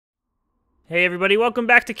Hey everybody, welcome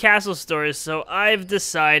back to Castle Stories. So I've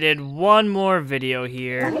decided one more video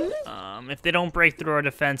here. If they don't break through our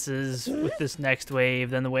defenses with this next wave,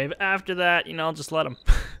 then the wave after that, you know, I'll just let them.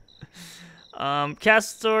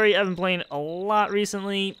 Castle Story, I've been playing a lot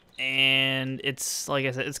recently, and it's, like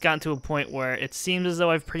I said, it's gotten to a point where it seems as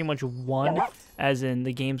though I've pretty much won, as in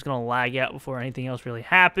the game's gonna lag out before anything else really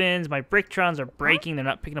happens. My Bricktrons are breaking, they're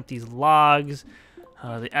not picking up these logs.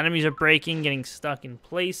 The enemies are breaking, getting stuck in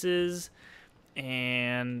places.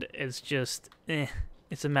 And it's just,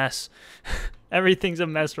 it's a mess. Everything's a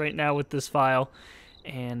mess right now with this file.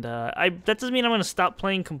 And that doesn't mean I'm going to stop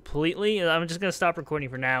playing completely. I'm just going to stop recording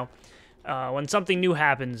for now. When something new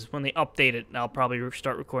happens, when they update it, I'll probably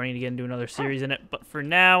start recording again and do another series in it. But for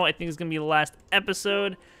now, I think it's going to be the last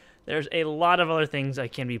episode. There's a lot of other things I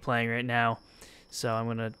can be playing right now. So I'm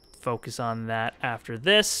going to focus on that after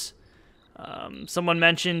this. Someone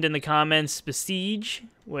mentioned in the comments Besiege,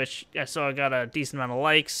 which I saw I got a decent amount of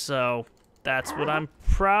likes, so that's what I'm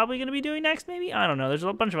probably going to be doing next, maybe? I don't know. There's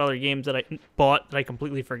a bunch of other games that I bought that I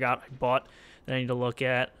completely forgot I bought that I need to look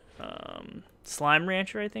at. Slime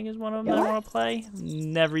Rancher, I think, is one of them that I want to play.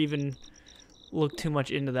 Never even looked too much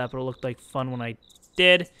into that, but it looked like fun when I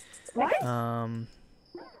did. That's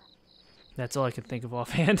all I can think of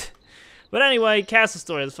offhand. But anyway, Castle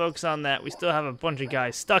Story, let's focus on that. We still have a bunch of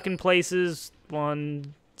guys stuck in places.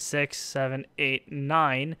 1, 6, 7, 8,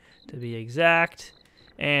 9 to be exact.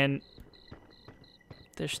 And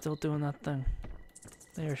they're still doing that thing.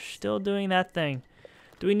 They're still doing that thing.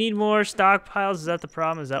 Do we need more stockpiles? Is that the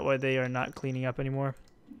problem? Is that why they are not cleaning up anymore?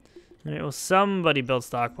 All right, well, somebody built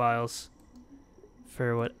stockpiles.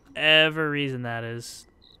 For whatever reason that is.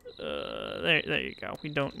 There you go.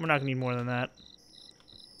 We're not gonna need more than that.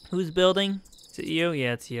 Who's building? Is it you?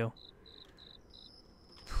 Yeah, it's you.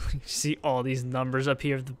 You see all these numbers up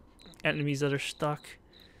here of the enemies that are stuck.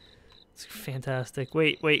 It's fantastic.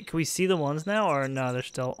 Wait, can we see the ones now? Or no, they're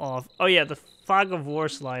still off. Oh yeah, the Fog of War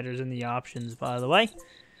slider's in the options, by the way.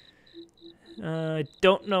 I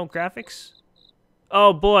don't know graphics.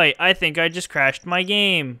 Oh boy, I think I just crashed my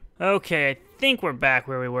game. Okay, I think we're back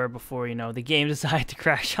where we were before, you know, the game decided to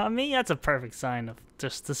crash on me. That's a perfect sign of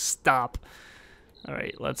just to stop.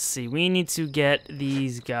 Alright, let's see. We need to get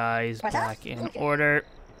these guys back in order.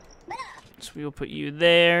 So we will put you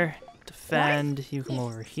there. Defend. You come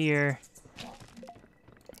over here.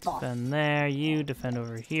 Defend there. You defend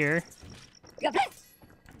over here.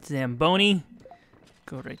 Zamboni.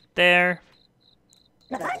 Go right there.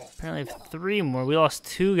 Apparently I have 3 more. We lost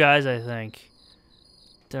 2 guys, I think,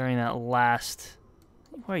 during that last...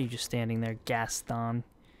 Why are you just standing there, Gaston?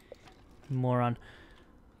 Moron.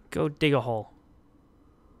 Go dig a hole.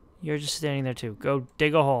 You're just standing there too. Go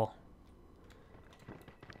dig a hole.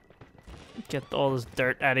 Get all this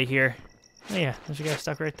dirt out of here. Oh yeah, there's a guy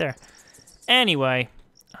stuck right there. Anyway,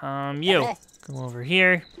 you come over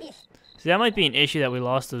here. See, that might be an issue that we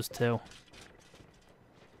lost those 2.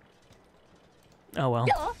 Oh well.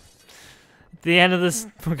 At the end of this,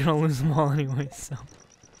 we're gonna lose them all anyway, so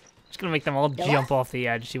just gonna make them all jump off the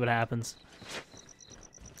edge, see what happens.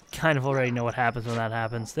 Kind of already know what happens when that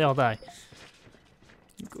happens. They all die.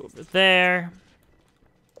 Go over there.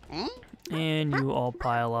 And you all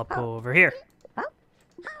pile up over here.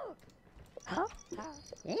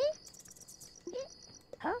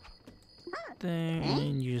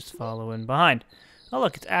 Then you just follow in behind. Oh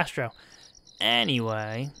look, it's Astro.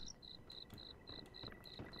 Anyway.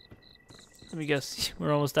 Let me guess,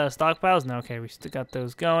 we're almost out of stockpiles? No, okay, we still got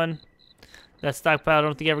those going. That stockpile I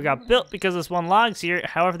don't think ever got built because this one log's here.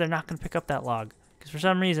 However, they're not going to pick up that log. Because for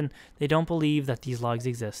some reason, they don't believe that these logs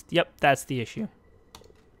exist. Yep, that's the issue.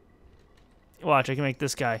 Watch, I can make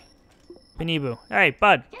this guy. Penibu. Hey,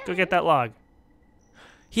 bud, go get that log.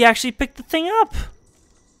 He actually picked the thing up!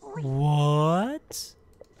 What?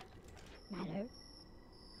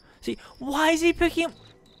 See, why is he picking up?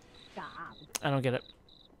 I don't get it.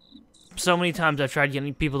 So many times I've tried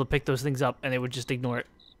getting people to pick those things up, and they would just ignore it.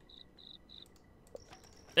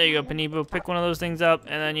 There you go, Penibu. Pick one of those things up,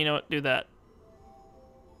 and then, you know what, do that.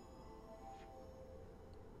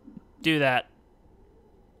 Do that.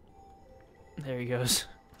 There he goes.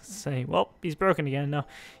 Say, well, he's broken again. No,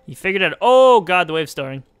 he figured it out. Oh god, the wave's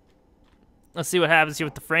starting. Let's see what happens here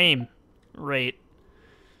with the frame rate.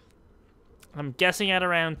 I'm guessing at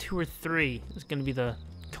around 2 or 3 is going to be the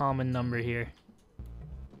common number here.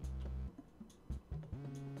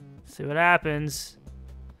 See what happens.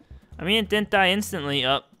 I mean, it didn't die instantly.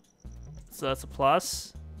 Up, so that's a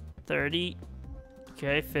plus. 30.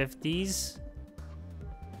 Okay, 50s.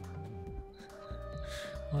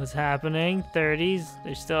 What's happening? 30s.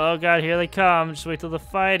 They're still, oh god, here they come. Just wait till the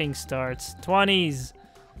fighting starts. 20s.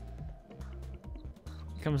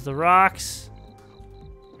 Here comes the rocks.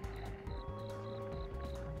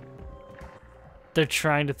 They're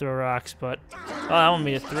trying to throw rocks, but... Oh, that one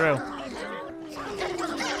made it through.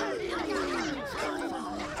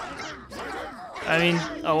 I mean,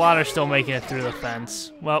 a lot are still making it through the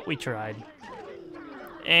fence. Well, we tried.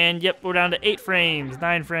 And, yep, we're down to 8 frames,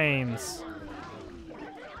 9 frames.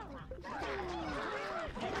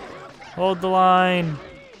 Hold the line.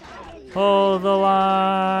 Hold the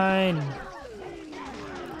line.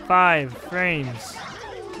 5 frames.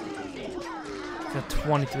 Got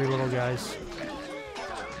 23 little guys.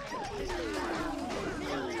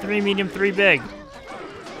 3 medium, 3 big.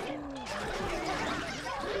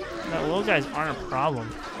 No, little guys aren't a problem.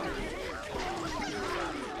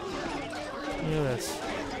 Look at this.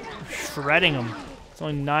 We're shredding them. There's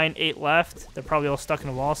only 9, 8 left. They're probably all stuck in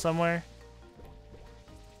a wall somewhere.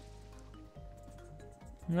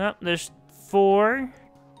 Nope, there's 4.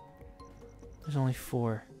 There's only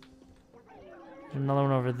 4. There's another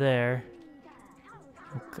one over there.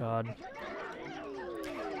 Oh, God.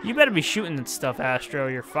 You better be shooting that stuff, Astro.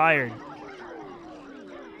 You're fired.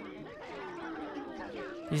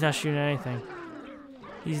 He's not shooting anything.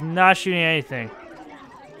 He's not shooting anything.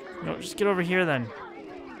 No, just get over here then.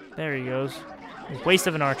 There he goes. Waste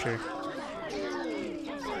of an archer.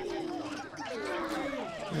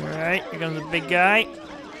 Alright, here comes the big guy.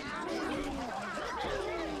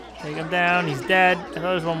 Take him down. He's dead. I thought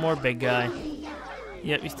there was one more big guy.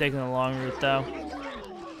 Yep, he's taking the long route though.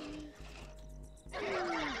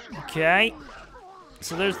 Okay.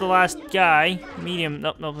 So there's the last guy. Medium.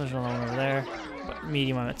 Nope, there's another one over there. But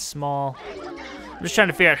medium, I'm at small. I'm just trying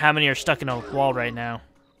to figure out how many are stuck in a wall right now.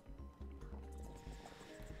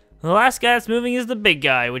 The last guy that's moving is the big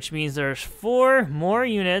guy, which means there's 4 more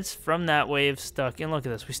units from that wave stuck. And look at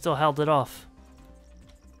this. We still held it off.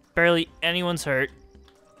 Barely anyone's hurt.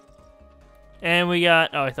 And we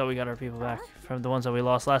got... Oh, I thought we got our people back from the ones that we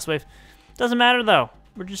lost last wave. Doesn't matter, though.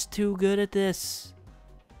 We're just too good at this.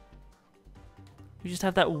 We just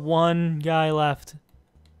have that one guy left.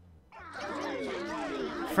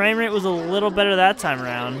 Frame rate was a little better that time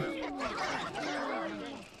around.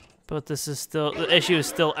 But this is still... The issue is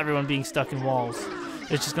still everyone being stuck in walls.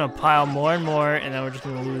 It's just going to pile more and more, and then we're just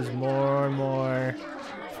going to lose more and more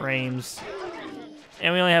frames.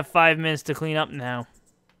 And we only have 5 minutes to clean up now.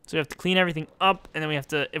 So we have to clean everything up, and then we have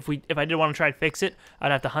to... If I did want to try to fix it,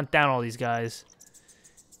 I'd have to hunt down all these guys.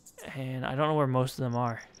 And I don't know where most of them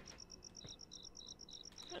are.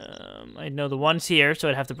 I know the one's here, so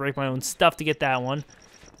I'd have to break my own stuff to get that one.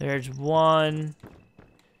 There's one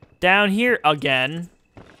down here again.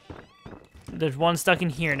 There's one stuck in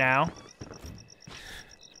here now.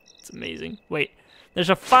 It's amazing. Wait, there's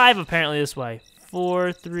a 5 apparently this way.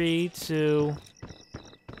 4, 3, 2,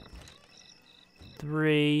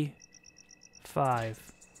 3,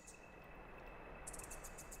 5.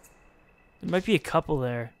 There might be a couple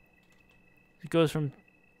there. It goes from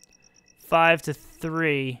 5 to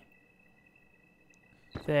 3.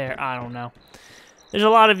 There, I don't know. There's a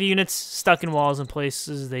lot of units stuck in walls in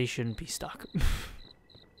places they shouldn't be stuck.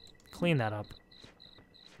 Clean that up.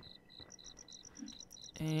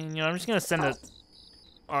 And, you know, I'm just going to send an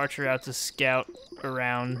archer out to scout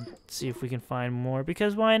around, see if we can find more,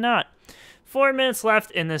 because why not? 4 minutes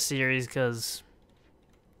left in this series, because,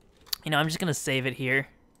 you know, I'm just going to save it here.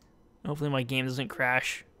 Hopefully my game doesn't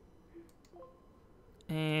crash.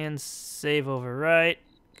 And save overwrite.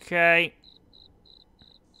 Okay.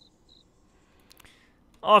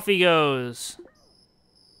 Off he goes.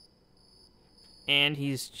 And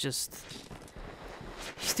he's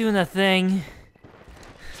doing that thing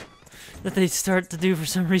that they start to do for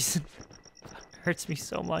some reason. It hurts me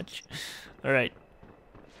so much. Alright.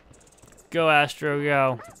 Go, Astro,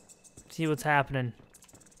 go. See what's happening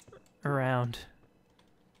around.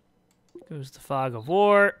 Goes the fog of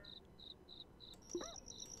war.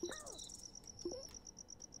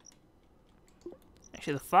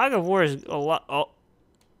 Actually, the fog of war is a lot... Oh.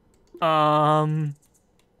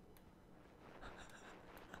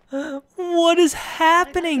 What is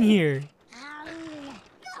happening here?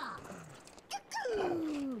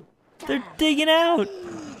 They're digging out.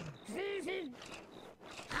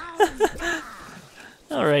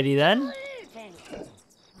 Alrighty then.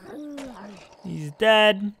 He's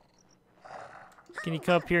dead. Can you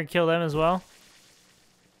come up here and kill them as well?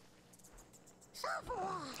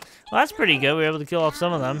 Well, that's pretty good. We were able to kill off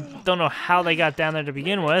some of them. Don't know how they got down there to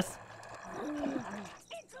begin with.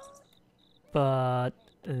 But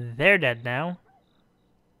they're dead now.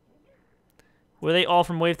 Were they all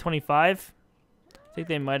from Wave 25? I think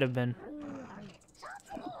they might have been.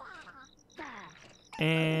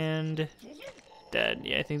 And dead.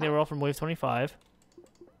 Yeah, I think they were all from Wave 25.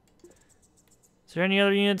 Is there any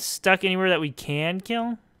other units stuck anywhere that we can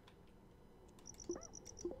kill?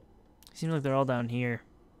 Seems like they're all down here.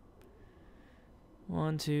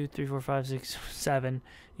 1, 2, 3, 4, 5, 6, 7,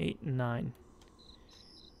 8, 9.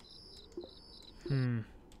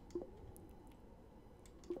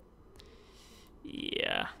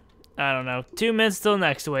 Yeah. I don't know. 2 minutes till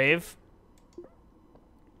next wave.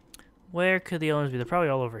 Where could the others be? They're probably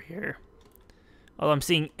all over here. Although I'm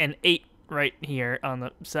seeing an 8 right here on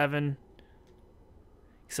the 7.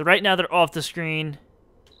 So right now they're off the screen.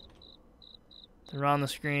 They're on the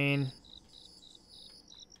screen.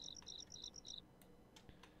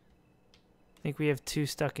 I think we have 2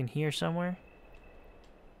 stuck in here somewhere.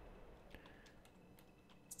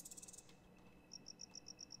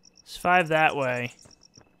 There's 5 that way.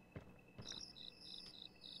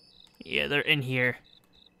 Yeah, they're in here.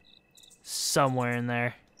 Somewhere in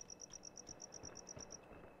there.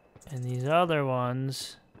 And these other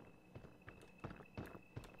ones...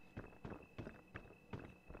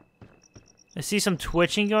 I see some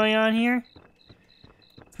twitching going on here.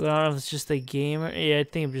 But I don't know if it's just the game or... Yeah, I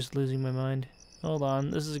think I'm just losing my mind. Hold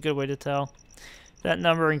on. This is a good way to tell. That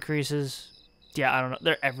number increases. Yeah, I don't know.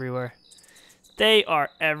 They're everywhere. They are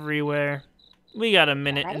everywhere. We got a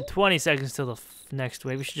minute and 20 seconds till the next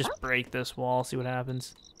wave. We should just break this wall, see what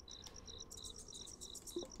happens.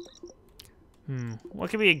 What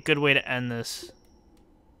could be a good way to end this?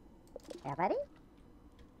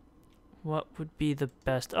 What would be the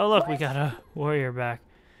best? Oh, look, we got a warrior back.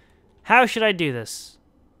 How should I do this?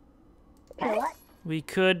 We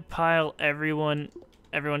could pile everyone.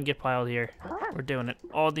 Everyone get piled here. We're doing it.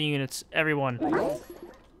 All the units. Everyone.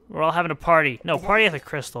 We're all having a party. No, party at the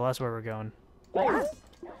crystal. That's where we're going.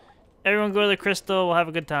 Everyone go to the crystal. We'll have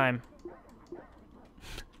a good time.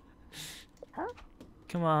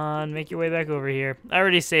 Come on. Make your way back over here. I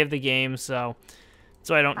already saved the game, so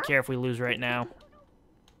I don't care if we lose right now.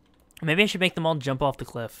 Maybe I should make them all jump off the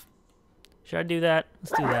cliff. Should I do that?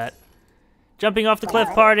 Let's do that. Jumping off the cliff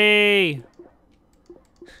party!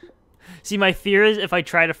 See, my fear is if I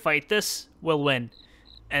try to fight this, we'll win.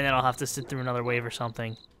 And then I'll have to sit through another wave or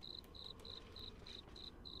something.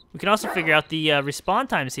 We can also figure out the respawn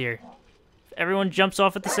times here. If everyone jumps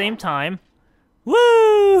off at the same time.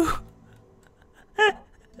 Woo!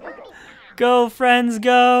 Go, friends,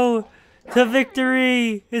 go! To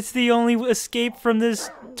victory! It's the only escape from this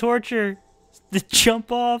torture. To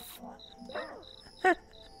jump off.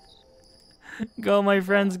 Go, my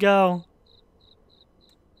friends, go.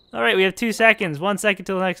 Alright, we have 2 seconds. 1 second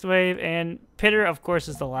till the next wave. And Pitter, of course,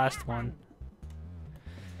 is the last one.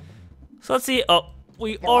 So let's see. Oh,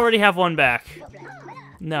 we already have one back.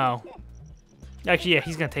 No. Actually, yeah,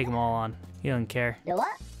 he's going to take them all on. He doesn't care.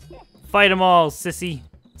 Fight them all, Sisi.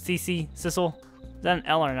 Sisi. Sissel. Is that an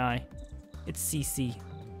L or an I? It's Sisi.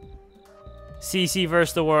 Sisi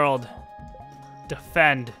versus the world.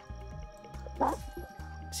 Defend.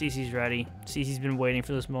 Sisi's ready. Sisi's been waiting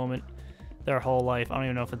for this moment their whole life. I don't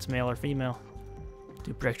even know if it's male or female.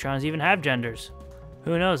 Do Brictrons even have genders?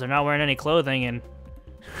 Who knows? They're not wearing any clothing and...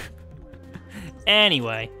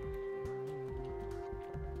 Anyway.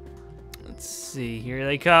 Let's see. Here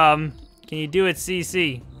they come. Can you do it,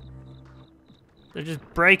 Sisi? They're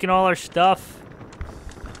just breaking all our stuff.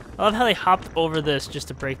 I love how they hopped over this just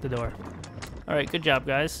to break the door. Alright, good job,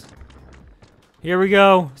 guys. Here we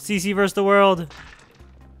go. Sisi versus the world.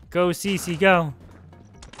 Go, Sisi, go.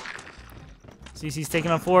 Sisi's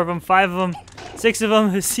taking on 4 of them, 5 of them, 6 of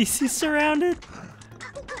them. Sisi's surrounded.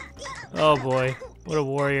 Oh boy, what a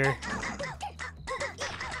warrior.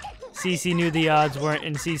 Sisi knew the odds weren't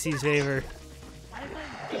in Sisi's favor.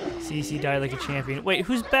 Sisi died like a champion. Wait,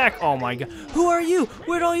 who's back? Oh my god. Who are you?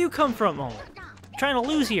 Where'd all you come from? Oh, I'm trying to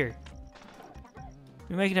lose here.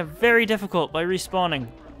 You're making it very difficult by respawning.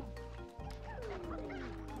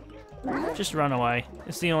 Just run away.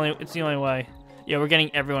 It's the only way. Yeah, we're getting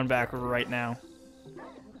everyone back right now.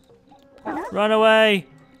 Run away!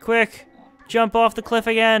 Quick! Jump off the cliff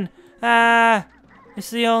again! Ah!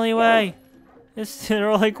 It's the only way. They're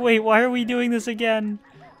all like, wait, why are we doing this again?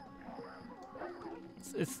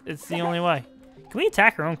 It's the only way. Can we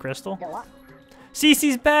attack our own crystal?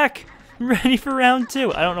 Sisi's back! Ready for round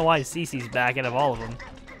 2. I don't know why Sisi's back out of all of them.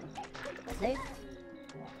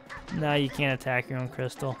 No, you can't attack your own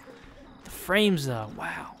crystal. The frames, though.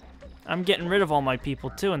 Wow. I'm getting rid of all my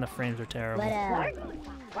people, too, and the frames are terrible.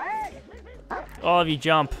 All of you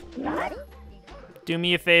jump. Do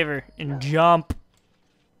me a favor and jump.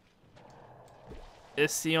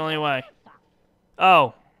 It's the only way.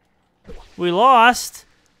 Oh. We lost?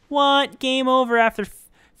 What? Game over after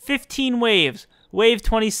 15 waves. Wave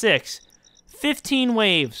 26. 15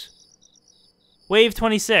 waves. Wave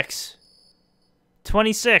 26.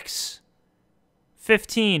 26.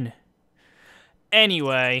 15.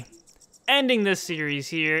 Anyway, ending this series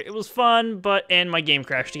here. It was fun, and my game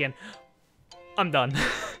crashed again. I'm done.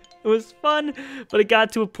 It was fun, but it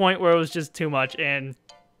got to a point where it was just too much, and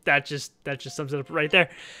that just sums it up right there.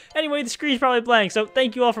 Anyway, the screen's probably blank, so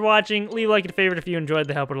thank you all for watching. Leave a like and a favorite if you enjoyed.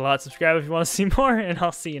 They help it a lot. Subscribe if you want to see more, and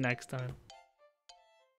I'll see you next time.